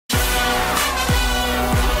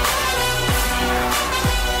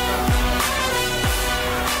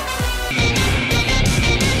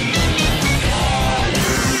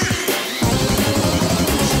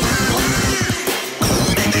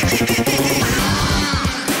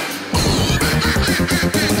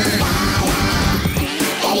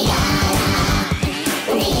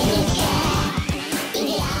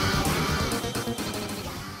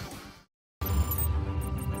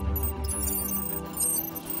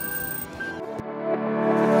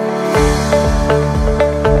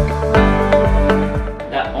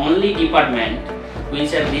only department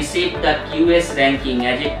which have received the QS ranking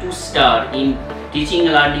as a 2-star in teaching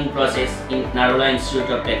and learning process in Narula Institute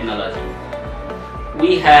of Technology.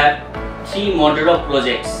 We have 3 modular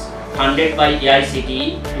projects funded by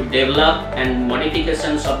AICTE to develop and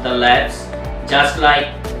modifications of the labs, just like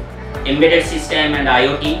Embedded System and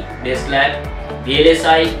IoT based lab,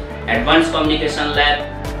 VLSI, Advanced Communication Lab,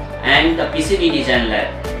 and the PCB Design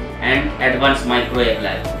Lab and Advanced Microwave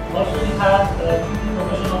Lab. Also, we have 2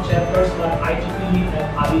 professional chapters like IEEE and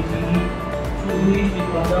RETE, through which we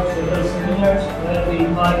conduct several seminars where we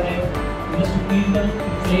invited industry people to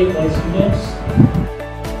train our students.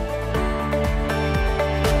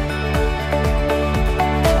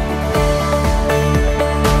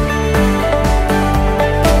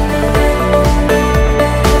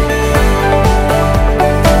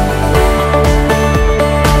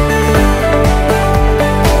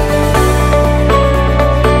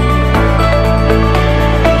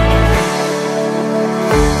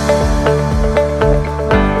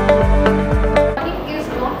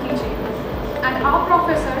 Our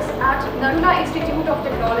professors at Narula Institute of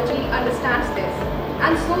Technology understands this,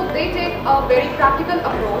 and so they take a very practical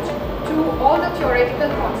approach to all the theoretical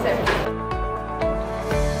concepts.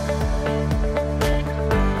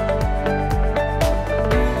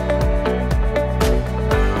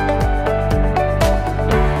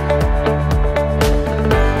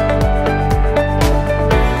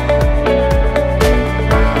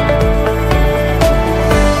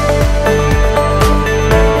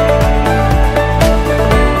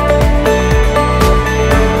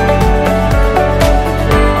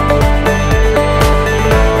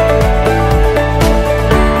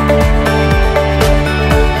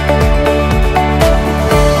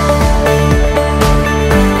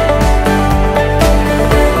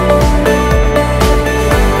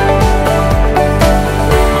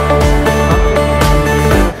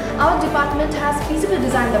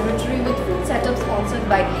 Laboratory with full setup sponsored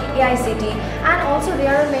by AICTE, and also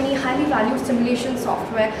there are many highly valued simulation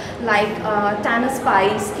software like TANA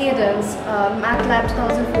Spice, Cadence, MATLAB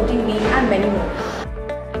 2014B and many more.